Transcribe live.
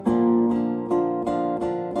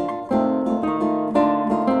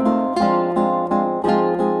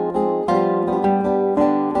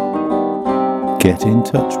Get in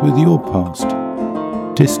touch with your past.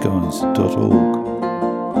 Disguise.org.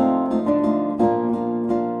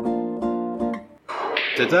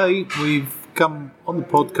 Today we've come on the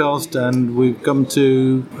podcast and we've come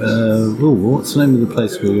to what's the name of the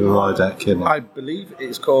place we arrived at, Kevin? I believe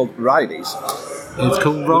it's called Riley's. It's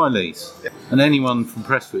called Riley's. And anyone from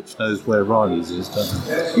Prestwich knows where Riley's is, doesn't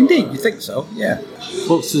they? Indeed, you think so, yeah.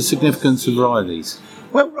 What's the significance of Riley's?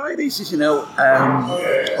 Well, Riley's is,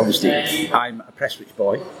 obviously I'm a Prestwich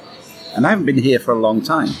boy and I haven't been here for a long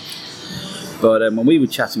time. But when we were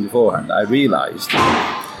chatting beforehand, I realised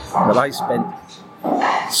that I spent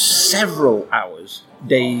several hours,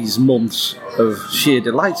 days, months of sheer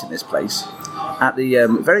delight in this place at the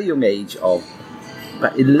very young age of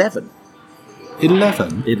about 11.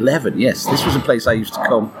 11? 11, yes. This was a place I used to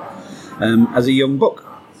come as a young buck.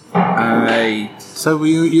 So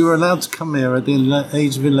you were allowed to come here at the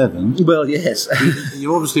age of 11? Well, yes.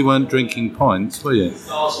 You obviously weren't drinking pints, were you?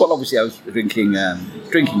 Well, obviously I was drinking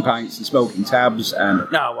pints and smoking tabs, and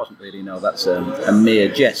no, I wasn't really. No, that's a mere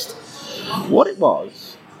jest. What it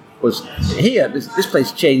was here. This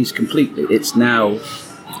place changed completely. It's now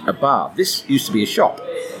a bar. This used to be a shop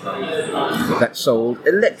that sold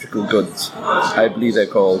electrical goods, I believe they're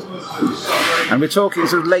called, and we're talking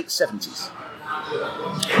sort of late 70s.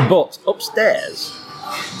 But upstairs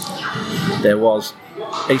there was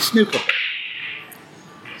a snooker hall.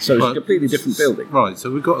 So it's a completely different building. Right,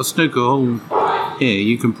 so we've got a snooker hall here.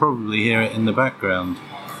 You can probably hear it in the background.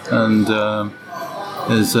 And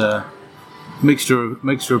there's a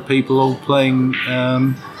mixture of people all playing.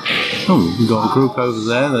 We've got a group over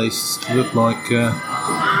there. They look like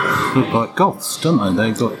goths, don't they?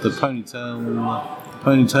 They've got the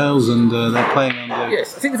ponytails and they're playing under...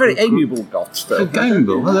 Yes, I think they're very amiable goths, though.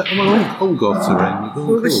 Amiable? Well, all goths are amiable.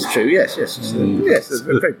 Well, this is true, yes. Yes,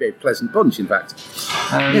 they're a very, very pleasant bunch, in fact.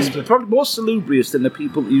 Yes, but probably more salubrious than the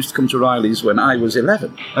people that used to come to Riley's when I was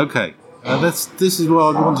 11. Okay, this is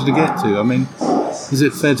what I wanted to get to. I mean, is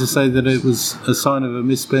it fair to say that it was a sign of a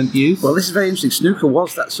misspent youth? Well, this is very interesting. Snooker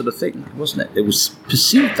was that sort of thing, wasn't it? It was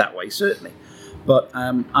perceived that way, certainly. But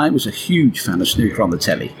I was a huge fan of snooker on the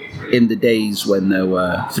telly in the days when there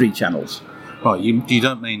were 3 channels. Right, you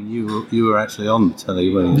don't mean you were actually on the telly,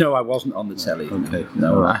 were you? No, I wasn't on the telly. Okay.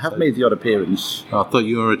 No, right, I have made the odd appearance. I thought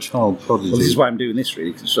you were a child prodigy. Well, this is why I'm doing this,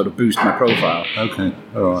 really, to sort of boost my profile. Okay,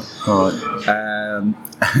 all right.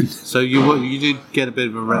 So you did get a bit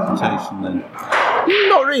of a reputation then?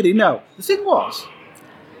 Not really, no. The thing was,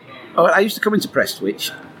 I used to come into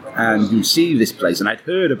Prestwich and you'd see this place, and I'd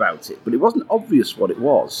heard about it, but it wasn't obvious what it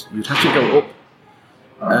was. You'd have to go up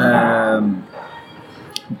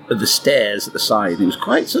the stairs at the side. It was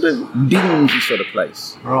quite sort of dingy sort of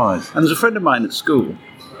place. Right. And there's a friend of mine at school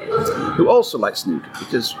who also liked snooker,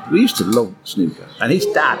 because we used to love snooker, and his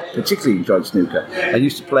dad particularly enjoyed snooker. I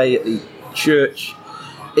used to play at the Church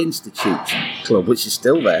Institute Club, which is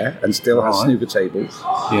still there and still has snooker tables.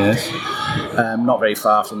 Yes. Not very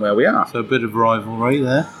far from where we are. So a bit of rivalry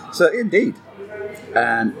there. So indeed.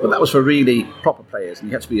 But that was for really proper players, and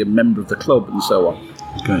you had to be a member of the club and so on.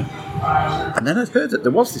 Okay. And then I'd heard that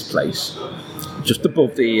there was this place just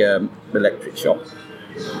above the electric shop.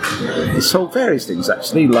 It sold various things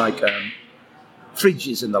actually, like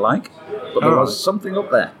fridges and the like, but there was something up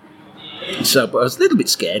there. So, but I was a little bit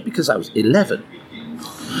scared because I was 11.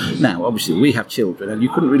 Now, obviously, we have children, and you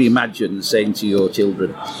couldn't really imagine saying to your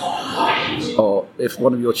children, or if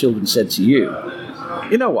one of your children said to you,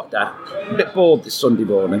 "You know what, Dad? I'm a bit bored this Sunday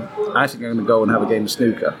morning. I think I'm going to go and have a game of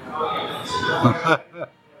snooker."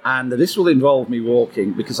 And this will involve me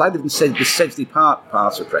walking, because I live in the Sedgley Park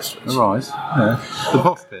part of Prestwich. Right, yeah. The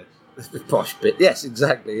posh bit. The posh bit, yes,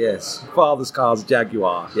 exactly, yes. Father's car's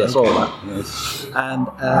Jaguar, yes, all that. Yes. And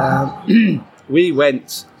we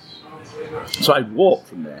went... So I walked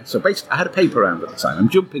from there. So basically, I had a paper round at the time. I'm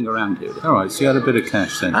jumping around here. All right, so you had a bit of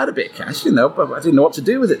cash then. I had a bit of cash, but I didn't know what to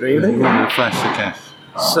do with it, really. You wanted to flash the cash.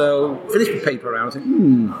 So finished the paper round. I think,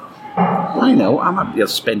 I know, I might be able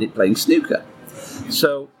to spend it playing snooker.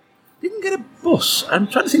 So didn't get a bus. I'm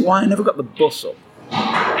trying to think why I never got the bus up.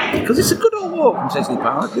 Because it's a good old walk from Sedgley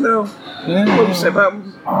Park, Yeah. What would you say, about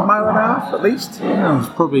a mile and a half at least? Yeah, it was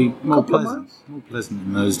probably more pleasant. More pleasant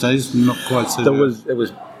in those days, not quite so There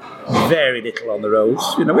was very little on the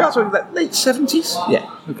roads. We are talking about late 70s. Yeah.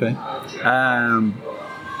 Okay. And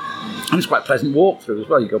it's quite a pleasant walk through as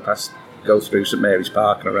well. You go through St Mary's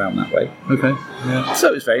Park and around that way. Okay. Yeah. So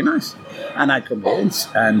it was very nice. And I'd come in,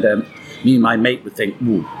 and me and my mate would think,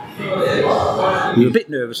 we were a bit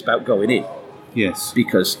nervous about going in. Yes.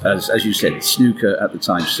 Because, as you said, snooker at the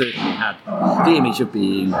time certainly had the image of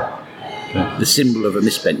being the symbol of a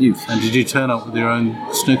misspent youth. And did you turn up with your own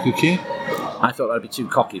snooker kit? I thought that'd be too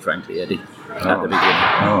cocky, frankly, Eddie, at the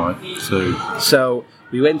beginning. All right. So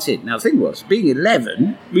we went in. Now, the thing was, being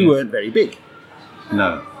 11, we weren't very big.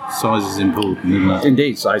 No, size is important, isn't it?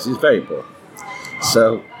 Indeed, size is very important.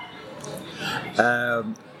 So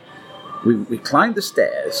we climbed the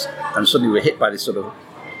stairs, and suddenly we were hit by this sort of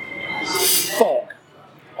fog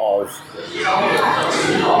of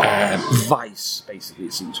vice, basically,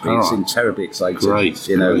 it seemed to be. It seemed terribly exciting. Great.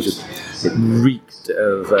 You know, it reeked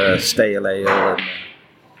of stale ale and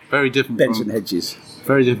very different Benson from Hedges.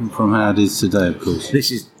 very different from how it is today, of course.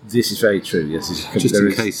 This is very true. Yes, Just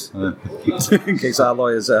in case. in case our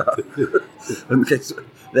lawyers are, in case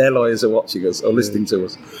their lawyers are watching us or listening to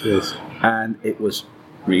us. Yes. And it was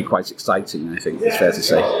really quite exciting, I think it's fair to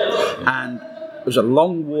say. And it was a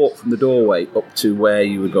long walk from the doorway up to where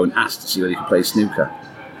you would go and ask to see whether you could play snooker.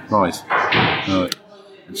 Right. Right.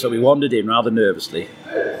 And so we wandered in rather nervously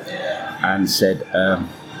and said,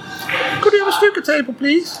 could we have a snooker table,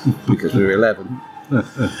 please? Because we were 11.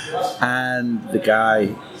 And the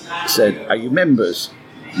guy said, are you members?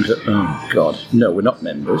 We said, oh, God, no, we're not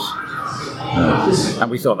members. And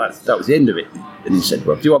we thought that was the end of it. And he said,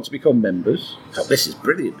 well, do you want to become members? I thought, this is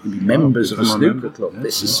brilliant. You can be members of a snooker club. Yeah.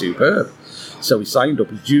 This is superb. So we signed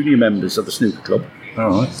up as junior members of the snooker club. All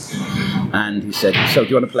right. And he said, so do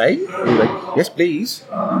you want to play? We were like, yes, please.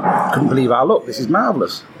 Couldn't believe our luck. This is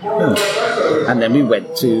marvellous. Yeah. And then we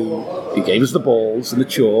went to, he gave us the balls and the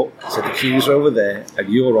chalk, said the cues are over there, and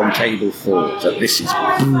you're on table 4. So this is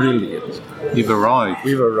brilliant. You've arrived.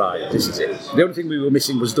 We've arrived. This is it. The only thing we were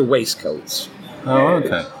missing was the waistcoats, Oh,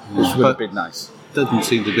 okay. which would have been nice. Doesn't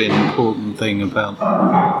seem to be an important thing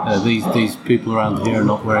about these people around here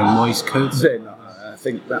not wearing waistcoats. Then I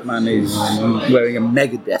think that man is wearing a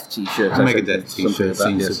Megadeth t-shirt. I think. Megadeth Something t-shirt like that,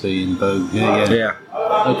 seems yes. to be in vogue. Yeah, yeah.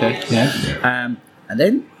 Yeah. Okay. Yeah. And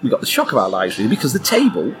then we got the shock of our lives, really, because the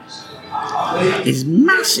table is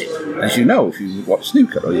massive, as you know if you watch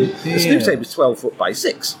snooker. The snooker table is 12 foot by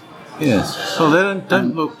 6. Yes. Well, they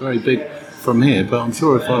don't look very big from here, but I'm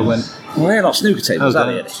sure if I went... Well, they're not snooker tables,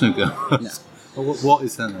 are they? Snooker. Well, what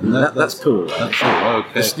is that then? That's pool. That's pool,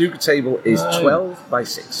 okay. The snooker table is 12 by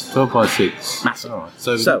 6. 12 by 6. Massive. All right.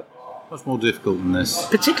 So much more difficult than this.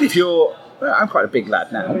 Particularly if you're... Well, I'm quite a big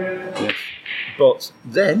lad now, Yes. but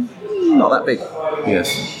then, not that big. Yes.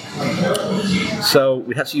 So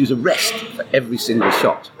we had to use a rest for every single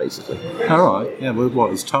shot, basically. All right. Yeah, but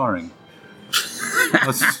what, it's tiring?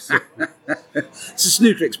 It's a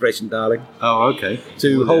snooker expression, darling, Oh, okay.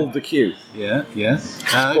 to hold the cue. Yeah, yeah.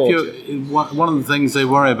 One of the things they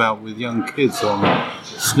worry about with young kids on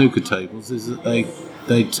snooker tables is that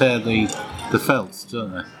they tear the felts,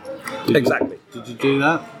 don't they? Exactly. Did you do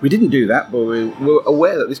that? We didn't do that, but we were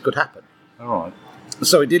aware that this could happen. All right.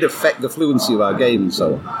 So it did affect the fluency of our game and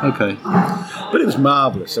so on. Okay. But it was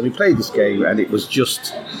marvellous. So we played this game and it was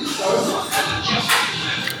just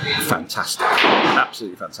fantastic.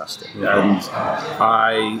 Absolutely fantastic. And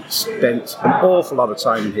I spent an awful lot of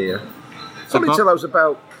time here. Probably until I was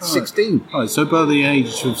about 16. All right, so by the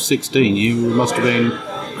age of 16, you must have been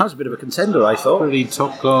I was a bit of a contender, I thought. pretty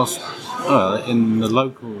top class. In the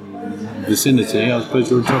local vicinity, I suppose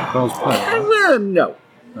you're a top class player. Well, no.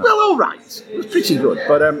 Well, all right. It was pretty good,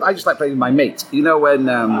 but I just like playing with my mate. You know, when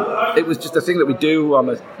it was just a thing that we do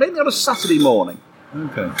mainly on a Saturday morning.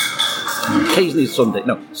 Okay. Occasionally Sunday.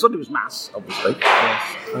 No, Sunday was mass, obviously,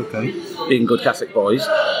 Yes. Okay. being good Catholic boys.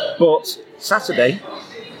 But Saturday,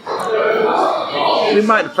 we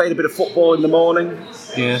might have played a bit of football in the morning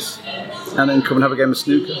Yes. and then come and have a game of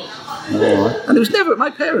snooker. All right. And it was never. My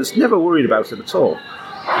parents never worried about it at all.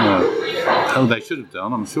 No. Oh, they should have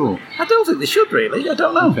done, I'm sure. I don't think they should really. I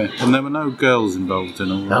don't know. Okay. And there were no girls involved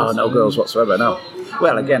in all No, that? no girls whatsoever. No.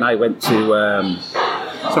 Well, again, I went to.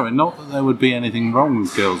 Sorry, not that there would be anything wrong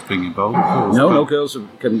with girls being involved, of course. No girls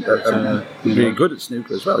can be really good at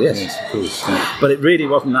snooker as well. Yes. Yes, of course. Yeah. But it really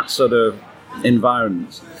wasn't that sort of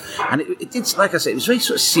environment, and it did. Like I said, it was very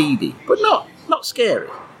sort of seedy, but not scary.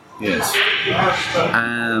 Yes.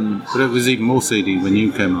 Um, But it was even more seedy when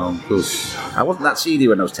you came along, of course. I wasn't that seedy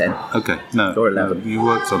when I was 10. Okay, no. Or 11. No, you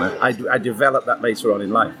worked on it. I developed that later on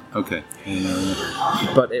in life. Okay.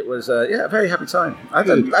 But it was a very happy time. I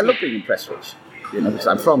love being in Prestwich, because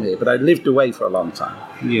I'm from here, but I lived away for a long time.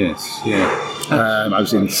 Yes, yeah. I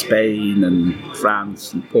was in Spain and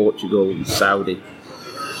France and Portugal and Saudi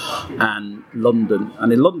and London.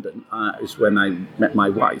 And in London is when I met my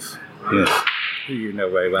wife, Yes. who you know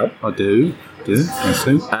very well. I do. Yes,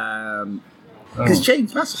 do. Because it's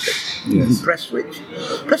changed massively. Yes. In Prestwich.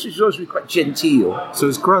 Prestwich has always been quite genteel. So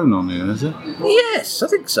it's grown on you, has it? Yes, I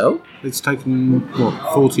think so. It's taken,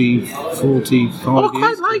 what, 45 Oh, I years?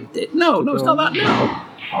 quite liked it. No, it's not that now.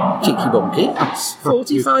 Cheeky monkey.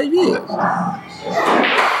 45 years.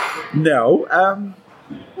 No.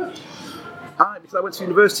 Because I went to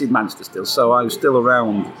university in Manchester still, so I was still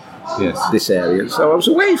around this area. So I was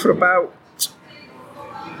away for about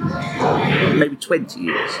maybe 20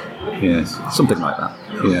 years. Yes. Something like that.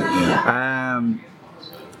 Yeah.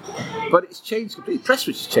 But it's changed completely.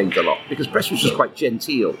 Prestwich has changed a lot because Prestwich was quite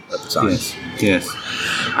genteel at the time. Yes.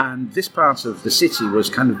 And this part of the city was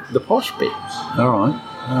kind of the posh bit. All right.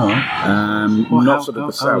 Not sort of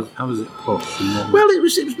the south. How was it posh? Well, it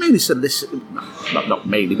was mainly solicited. Not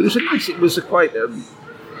mainly, but it was nice. It was quite.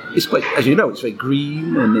 It's quite, as you know, it's very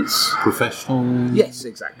green and it's professional. Yes,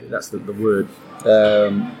 exactly. That's the word.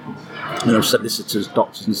 Solicitors,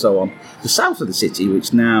 doctors, and so on. The south of the city,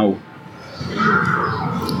 which now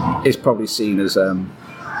is probably seen as I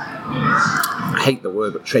hate the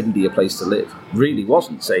word, but trendier place to live. Really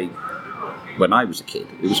wasn't. Say, when I was a kid,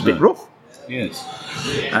 it was a bit rough. Yes.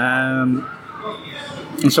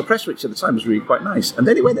 And so Prestwich at the time was really quite nice. And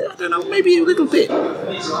then it went, I don't know, maybe a little bit...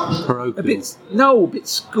 parochial. A bit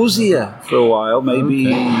scuzzier for a while, maybe...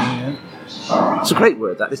 Okay. Yeah. It's a great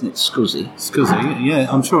word, that, isn't it? Scuzzy. Scuzzy, yeah,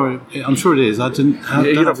 I'm sure it is. I didn't have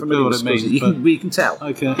You're not a clue familiar what with it means. scuzzy. We can tell.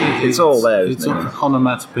 Okay. It's all there, It's isn't it?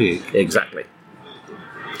 onomatopoeic. Exactly.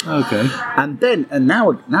 Okay. And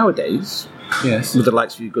nowadays... Yes. With the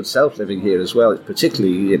likes of your good self living here as well, it's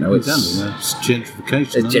particularly, it's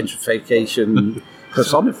gentrification. It's gentrification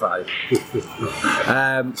personified.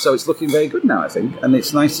 So it's looking very good now, I think, and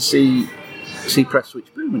it's nice to see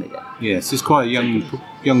Prestwich booming again. Yes, it's quite a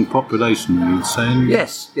young population, you'd say.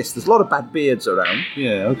 Yes, there's a lot of bad beards around.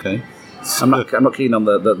 Yeah, okay. I'm not keen on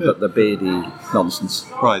the beardy nonsense.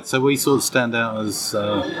 Right, so we sort of stand out as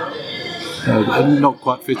not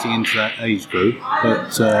quite fitting into that age group,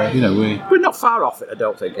 but we're not far off it. I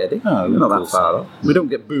don't think, Eddie. No, we're not that far off. We don't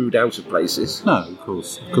get booed out of places. No, of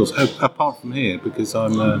course. Apart from here, because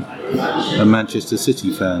I'm a Manchester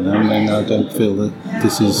City fan, and I don't feel that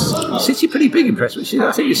this is City pretty big in Prestwich.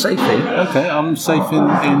 I think you're safe here. Okay, I'm safe in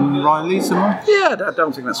Riley's, am I? Yeah, I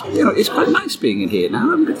don't think that's. It's quite nice being in here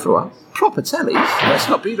now. I'm good for a while. Proper telly. Let's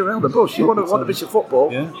not beat around the bush. You want a bit of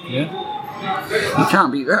football? Yeah. You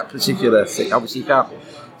can't beat that particular thing. Obviously, you can't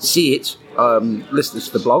see it, listen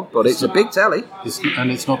to the blog, but it's a big telly.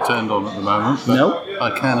 It's not turned on at the moment. But no. I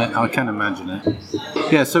can imagine it.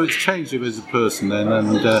 Yeah, so it's changed you as a person then,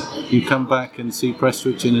 and you come back and see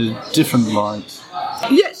Prestwich in a different light.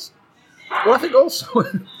 Yes. Well, I think also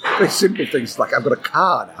very simple things like I've got a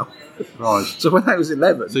car now. Right. So when I was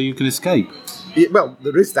 11... So you can escape. Well,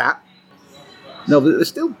 there is that. No, there's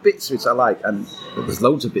still bits which I like, and there's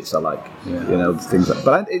loads of bits I like. Yeah. Things like.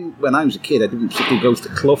 But when I was a kid, I didn't particularly go to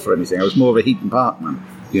Clough or anything. I was more of a Heaton Park man.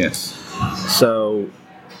 Yes. So,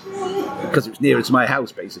 because it was nearer to my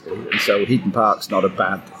house, basically, and so Heaton Park's not a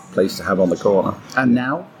bad place to have on the corner. And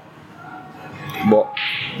now,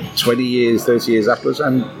 20 years, 30 years afterwards,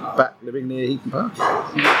 I'm back living near Heaton Park.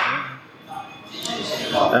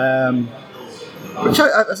 Which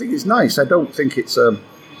I think is nice. I don't think it's...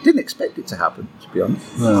 didn't expect it to happen, to be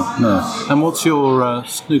honest. No. And what's your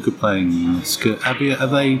snooker playing skill? Have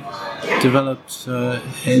they developed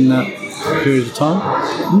in that period of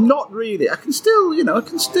time? Not really. I can still. Yeah. I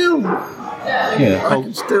can still. I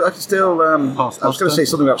was going to say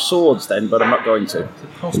something about swords then, but I'm not going to.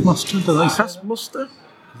 Pass muster? Do they say pass muster?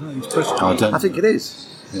 I think it is.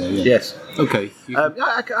 Yeah. Yes. Okay.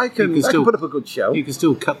 I can put up a good show. You can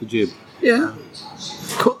still cut the jib. Yeah.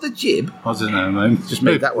 Cut the jib? I don't know, man. Just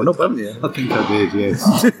made that one up, haven't you? I think I did,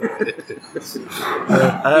 yes. You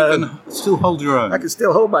can still hold your own. I can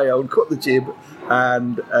still hold my own, cut the jib,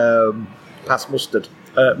 and pass muster.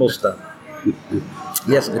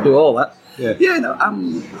 Yes, I can do all that. Yeah. Yeah, no,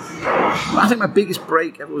 I think my biggest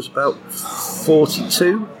break ever was about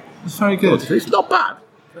 42. That's very good. 42. It's not bad.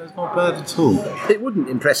 It's not bad at all. It wouldn't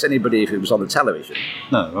impress anybody if it was on the television.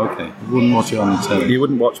 No, okay. You wouldn't watch it on the telly. You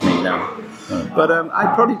wouldn't watch me now. No. But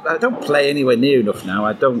I don't play anywhere near enough now.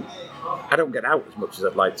 I don't get out as much as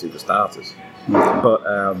I'd like to, for starters. But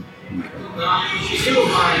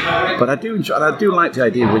I do enjoy, and I do like the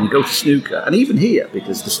idea when you go to snooker, and even here,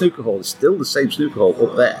 because the snooker hall is still the same snooker hall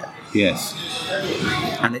up there. Yes.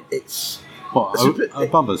 And it's what,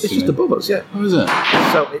 above us? It's just above us, yeah. Oh, is it?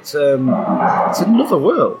 So it's another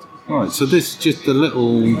world. Right. So this is just a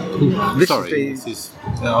little. I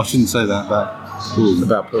shouldn't say that about pool.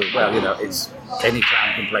 About pool. Well, it's any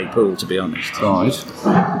clown can play pool, to be honest. Right.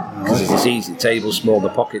 Because it's easy. Tables small, the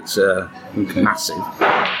pockets are massive.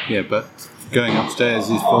 Yeah, but going upstairs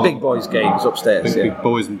is for big boys' games upstairs. Big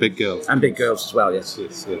boys and big girls. And big girls as well. Yes.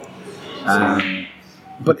 Yes. Yeah.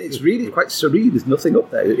 But it's really quite serene. There's nothing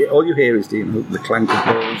up there. All you hear is the clank of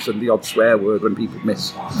balls and the odd swear word when people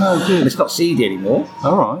miss. Oh, good. And it's not seedy anymore.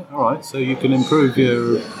 All right. So you can improve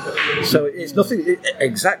your. So it's nothing.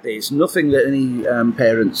 Exactly, it's nothing that any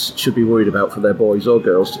parents should be worried about for their boys or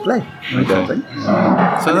girls to play. I don't think.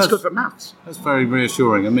 So And it's good for maths. That's very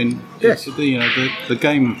reassuring. I mean, Yes. the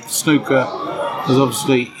game of snooker is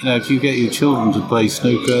obviously, if you get your children to play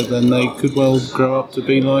snooker, then they could well grow up to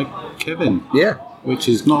be like Kevin, Yeah. which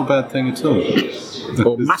is not a bad thing at all.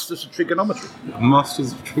 Or masters of trigonometry.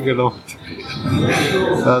 Masters of trigonometry.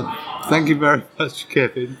 Thank you very much,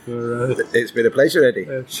 Kevin, for. It's been a pleasure, Eddie.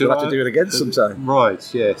 Should We'll have I- to do it again sometime. Right,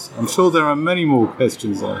 yes. I'm sure there are many more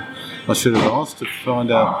questions I should have asked to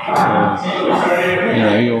find out,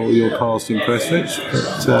 your past impressions.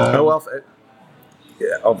 But, Oh, well, yeah,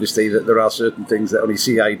 obviously that there are certain things that only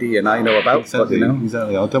CID and I know about, exactly, but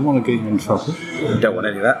exactly. I don't want to get you in trouble. don't want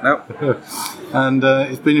any of that, no. And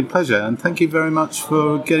it's been a pleasure. And thank you very much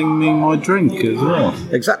for getting me my drink as well.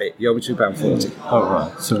 Exactly, you owe me £2.40. All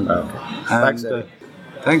right. So, Okay. Thanks, Eddie.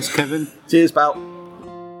 thanks, Kevin. Cheers, pal.